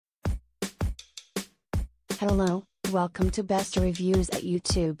Hello, welcome to Best Reviews at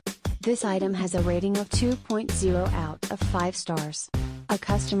YouTube. This item has a rating of 2.0 out of 5 stars. A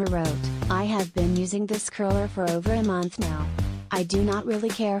customer wrote, "I have been using this curler for over a month now. I do not really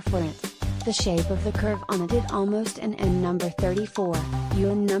care for it. The shape of the curve on it is almost an N number 34,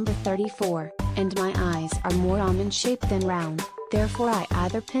 UN number 34, and my eyes are more almond shaped than round. Therefore I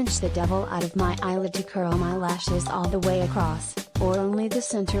either pinch the devil out of my eyelid to curl my lashes all the way across, or only the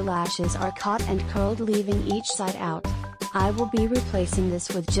center lashes are caught and curled, leaving each side out. I will be replacing this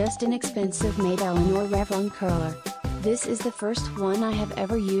with just an expensive Maybelline or Revlon curler. This is the first one I have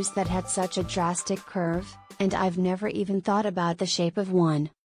ever used that had such a drastic curve, and I've never even thought about the shape of one.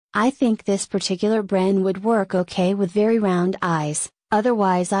 I think this particular brand would work okay with very round eyes.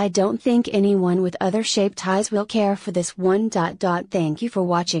 Otherwise I don't think anyone with other shaped eyes will care for this one. Thank you for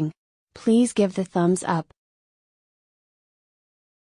watching. Please give the thumbs up.